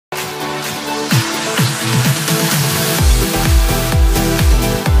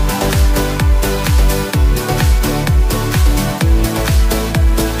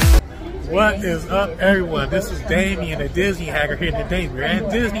up, everyone? This is Damien, the Disney Hacker, here today. We're at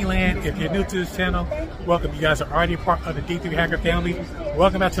Disneyland. If you're new to this channel, welcome. You guys are already part of the D3 Hacker family.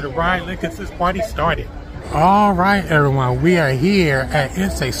 Welcome out to the ride. Let's get this party started. All right, everyone. We are here at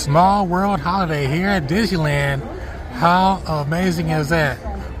It's a Small World Holiday here at Disneyland. How amazing is that?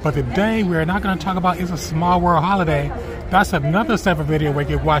 But today, we're not going to talk about It's a Small World Holiday. That's another separate video where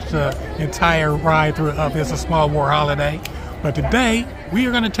you can watch the entire ride through of It's a Small World Holiday. But today, we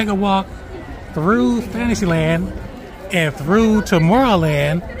are going to take a walk through Fantasyland and through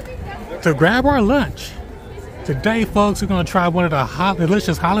Tomorrowland to grab our lunch. Today, folks, we're going to try one of the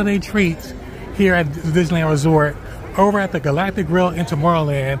delicious holiday treats here at the Disneyland Resort over at the Galactic Grill in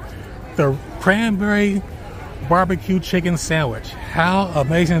Tomorrowland, the Cranberry BBQ Chicken Sandwich. How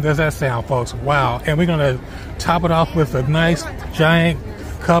amazing does that sound, folks? Wow. And we're going to top it off with a nice giant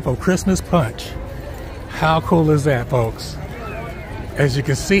cup of Christmas punch. How cool is that, folks? As you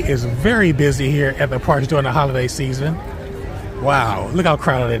can see, it's very busy here at the parks during the holiday season. Wow, look how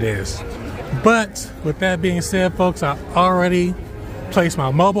crowded it is. But with that being said, folks, I already placed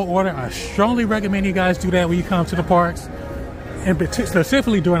my mobile order. I strongly recommend you guys do that when you come to the parks, and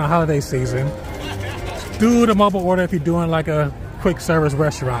specifically during the holiday season. Do the mobile order if you're doing like a quick service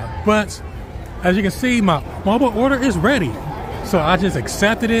restaurant. But as you can see, my mobile order is ready. So I just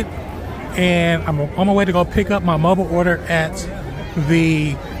accepted it, and I'm on my way to go pick up my mobile order at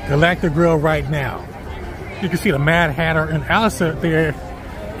the Galactic Grill right now. You can see the Mad Hatter and Alice there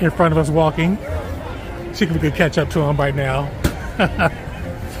in front of us walking. See if we can catch up to them right now.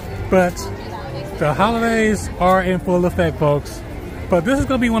 But the holidays are in full effect, folks. But this is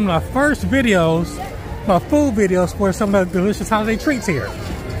going to be one of my first videos, my food videos for some of the delicious holiday treats here.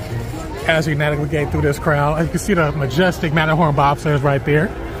 As we navigate through this crowd, as you can see the majestic Matterhorn bobsleds right there.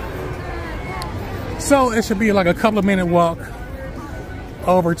 So it should be like a couple of minute walk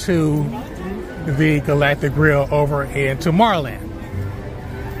over to the Galactic Grill over in Tomorrowland.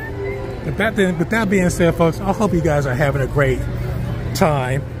 With that being said, folks, I hope you guys are having a great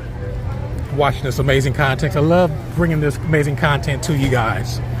time watching this amazing content. I love bringing this amazing content to you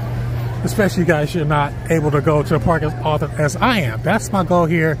guys, especially you guys who are not able to go to the park as often as I am. That's my goal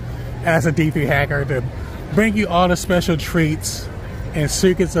here as a D3 Hacker, to bring you all the special treats and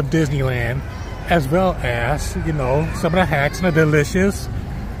secrets of Disneyland, as well as, you know, some of the hacks and the delicious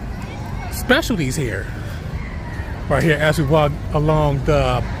specialties here. Right here as we walk along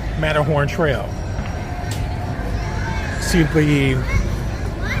the Matterhorn Trail. See the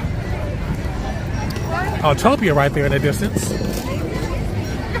Autopia right there in the distance.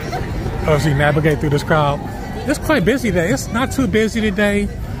 As we navigate through this crowd. It's quite busy today. It's not too busy today.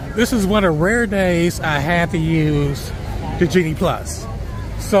 This is one of the rare days I had to use the Genie Plus.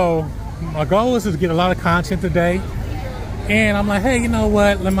 So my goal is to get a lot of content today, and I'm like, hey, you know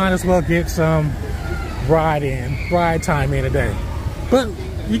what? I might as well get some ride time in today. But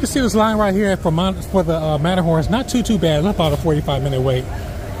you can see this line right here for the Matterhorn. It's not too bad. It's about a 45-minute wait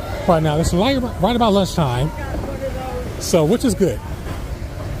right now. It's right about lunchtime, so which is good.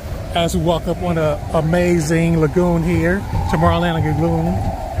 As we walk up on the amazing lagoon here, Tomorrowland Lagoon,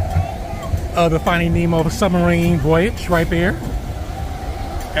 the Finding Nemo submarine voyage right there.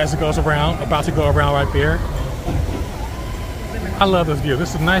 As it goes around, about to go around right there. I love this view.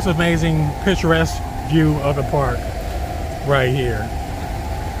 This is a nice, amazing, picturesque view of the park right here.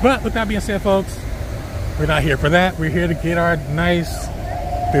 But with that being said, folks, we're not here for that. We're here to get our nice,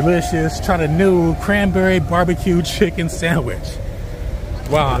 delicious, try the new Cranberry BBQ Chicken Sandwich.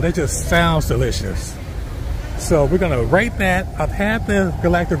 Wow, that just sounds delicious. So we're gonna rate that. I've had the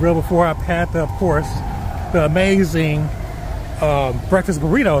Galactic Grill before. I've had, of course, the amazing breakfast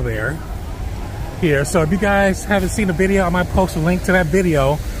burrito here. So if you guys haven't seen the video, I might post a link to that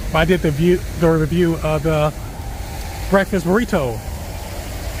video where I did the review of the breakfast burrito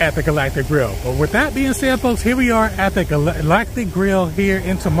at the Galactic Grill. But with that being said, folks, here we are at the Galactic Grill here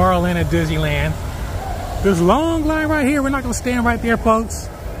in Tomorrowland at Disneyland. This long line right here, we're not going to stand right there, folks.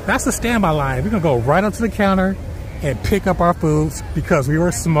 That's the standby line. We're going to go right up to the counter and pick up our foods because we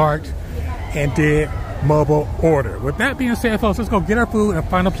were smart and did mobile order. With that being said, folks, let's go get our food and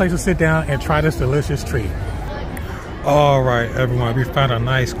find a place to sit down and try this delicious treat. All right, everyone, we found a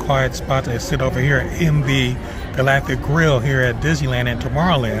nice quiet spot to sit over here in the Galactic Grill here at Disneyland and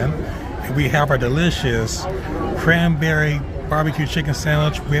Tomorrowland. And we have our delicious Cranberry BBQ Chicken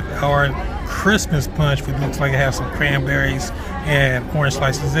Sandwich with our Christmas punch, which looks like it has some cranberries and orange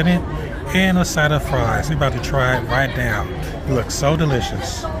slices in it, and a side of fries. We're about to try it right now. It looks so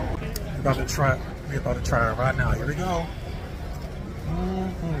delicious. We're about to try it right now. Here we go.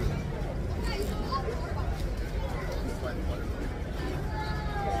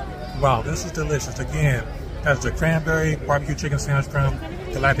 Wow, this is delicious. Again, that's the Cranberry BBQ Chicken Sandwich from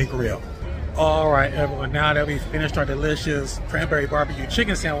Galactic Grill. All right, everyone, now that we've finished our delicious Cranberry BBQ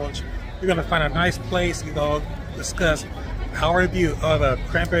Chicken Sandwich, we're gonna find a nice place to go discuss our review of the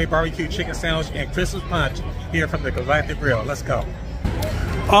Cranberry BBQ Chicken Sandwich and Christmas Punch here from the Galactic Grill. Let's go.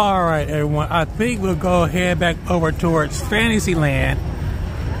 All right, everyone, I think we'll go head back over towards Fantasyland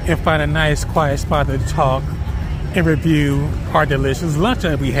and find a nice quiet spot to talk and review our delicious lunch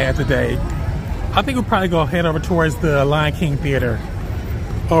that we had today. I think we'll probably go head over towards the Lion King Theater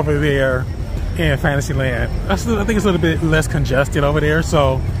over there in Fantasyland. I think it's a little bit less congested over there,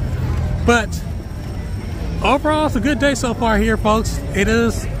 so, but overall it's a good day so far here, folks. It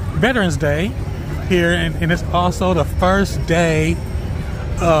is Veterans Day here, and it's also the first day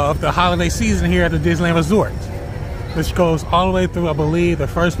of the holiday season here at the Disneyland Resort, which goes all the way through, I believe, the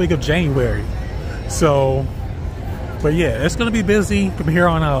first week of January. So, but yeah, it's gonna be busy from here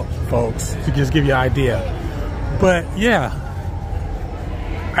on out, folks, to just give you an idea. But yeah,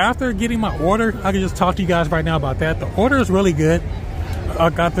 after getting my order, I can just talk to you guys right now about that. The order is really good. I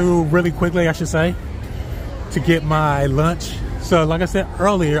got through really quickly, I should say, to get my lunch. So like I said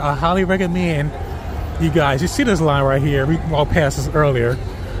earlier, I highly recommend you guys, you see this line right here, we walked past this earlier.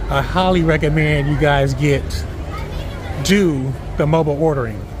 I highly recommend you guys do the mobile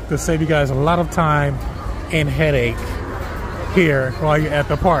ordering to save you guys a lot of time and headache here while you're at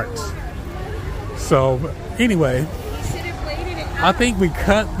the parks. So anyway, I think we're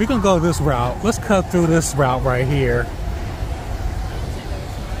gonna go this route. Let's cut through this route right here.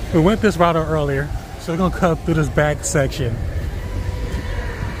 We went this route earlier, so we're gonna cut through this back section.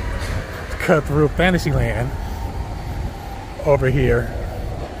 Cut through Fantasyland over here.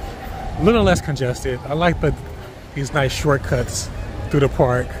 A little less congested. I like these nice shortcuts through the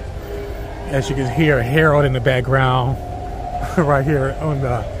park. As you can hear Harold in the background right here on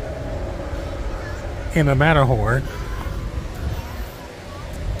in the Matterhorn.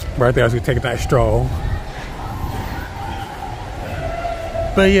 Right there as we take a nice stroll.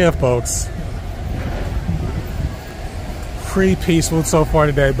 But yeah, folks, pretty peaceful so far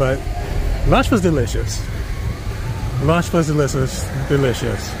today, but lunch was delicious. Lunch was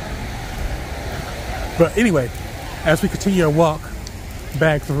delicious. But anyway, as we continue our walk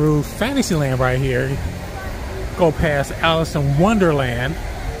back through Fantasyland right here, go past Alice in Wonderland,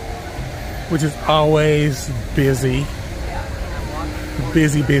 which is always busy.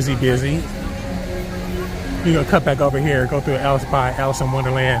 Busy. You're gonna cut back over here, go through Alice in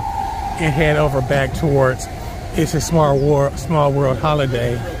Wonderland, and head over back towards It's a Small World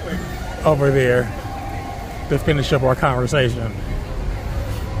Holiday over there to finish up our conversation.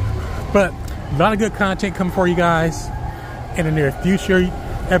 But a lot of good content coming for you guys in the near future,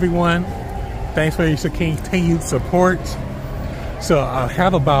 everyone. Thanks for your continued support. So I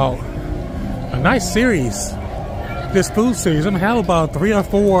have about a nice series, this food series. I'm gonna have about 3 or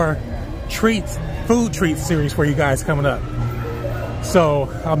 4 food treat series for you guys coming up. So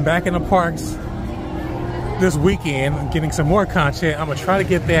I'm back in the parks this weekend, getting some more content. I'm gonna try to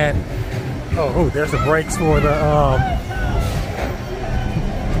get that. Oh, there's the brakes for the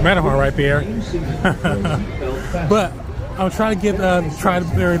Matterhorn right there. But I'm trying to get try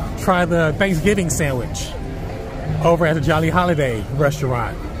the Thanksgiving sandwich over at the Jolly Holiday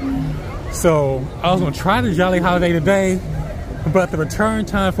restaurant. So I was gonna try the Jolly Holiday today, but the return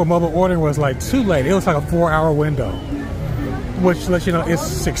time for mobile ordering was like too late. It was like a 4-hour window, which lets you know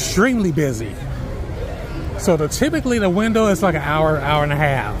it's extremely busy. So typically the window is like an hour and a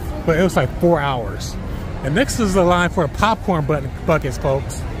half, but it was like 4 hours. And next is the line for the popcorn buckets,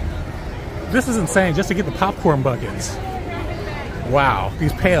 folks. This is insane, just to get the popcorn buckets. Wow,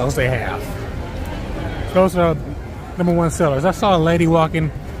 these pails they have. Those are #1 sellers. I saw a lady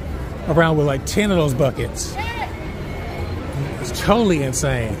walking around with like 10 of those buckets. It's totally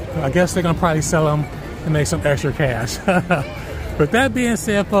insane. I guess they're gonna probably sell them and make some extra cash. But that being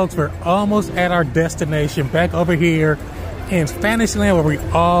said, folks, we're almost at our destination back over here in Fantasyland, where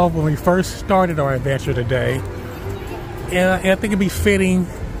when we first started our adventure today. And I think it'd be fitting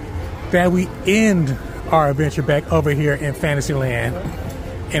that we end our adventure back over here in Fantasyland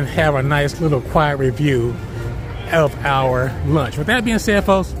and have a nice little quiet review of our lunch. With that being said,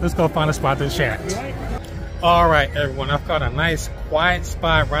 folks, let's go find a spot to chat. All right, everyone, I found a nice quiet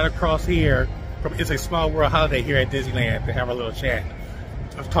spot right across here from It's a Small World Holiday here at Disneyland to have a little chat.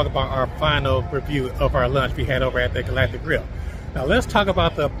 Let's talk about our final review of our lunch we had over at the Galactic Grill. Now let's talk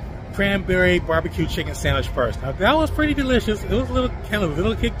about the Cranberry BBQ Chicken Sandwich first. Now that was pretty delicious. It was a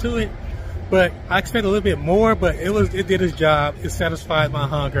little kick to it, but I expected a little bit more, but it did its job. It satisfied my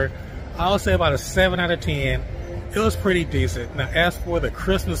hunger. I would say about a 7 out of 10. It was pretty decent. Now, as for the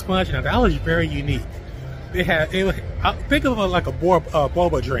Christmas punch, now that was very unique. They had, I think of it like a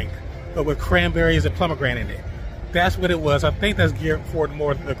boba drink, but with cranberries and pomegranate in it. That's what it was. I think that's geared for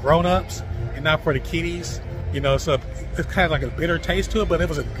more the grown-ups and not for the kiddies. You know, so it's kind of like a bitter taste to it, but it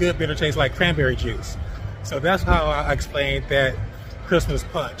was a good bitter taste like cranberry juice. So that's how I explained that Christmas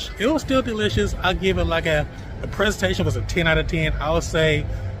punch. It was still delicious. I'll give it like the presentation was a 10 out of 10. I would say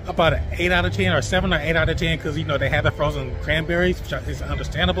about an 8 out of 10 or 7 or 8 out of 10 because, you know, they have the frozen cranberries, which is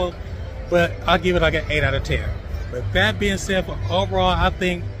understandable. But I'll give it like an 8 out of 10. But that being said, for overall, I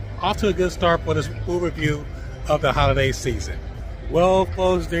think off to a good start for this food review of the holiday season. Well,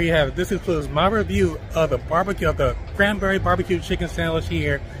 folks, there you have it. This concludes my review of the Cranberry BBQ Chicken Sandwich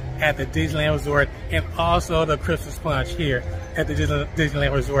here at the Disneyland Resort, and also the Christmas punch here at the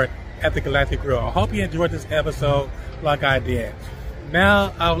Disneyland Resort at the Galactic Grill. I hope you enjoyed this episode like I did.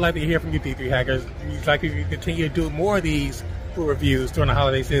 Now, I would like to hear from you D3 hackers. If you'd like to continue to do more of these food reviews during the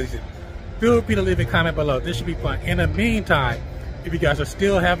holiday season, feel free to leave a comment below. This should be fun. In the meantime, if you guys are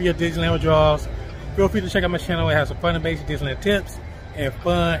still having your Disneyland withdrawals, feel free to check out my channel. It has some fun, amazing Disneyland tips and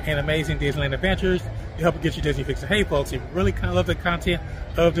fun and amazing Disneyland adventures to help you get your Disney fix. Hey folks, if you really kind of love the content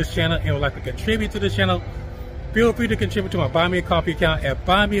of this channel and would like to contribute to this channel, feel free to contribute to my Buy Me a Coffee account at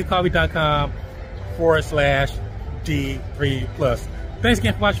buymeacoffee.com/D3+. Thanks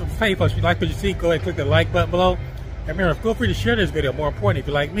again for watching. Hey folks, if you like what you see, go ahead and click the like button below. And remember, feel free to share this video. More important, if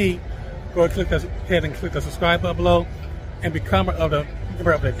you like me, go ahead and click the subscribe button below and become a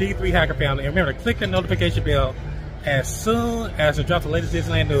member of the D3 Hacker family. And remember to click the notification bell as soon as I drop the latest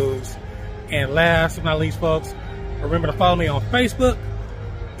Disneyland news. And last but not least, folks, remember to follow me on Facebook,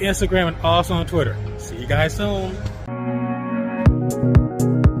 Instagram, and also on Twitter. See you guys soon.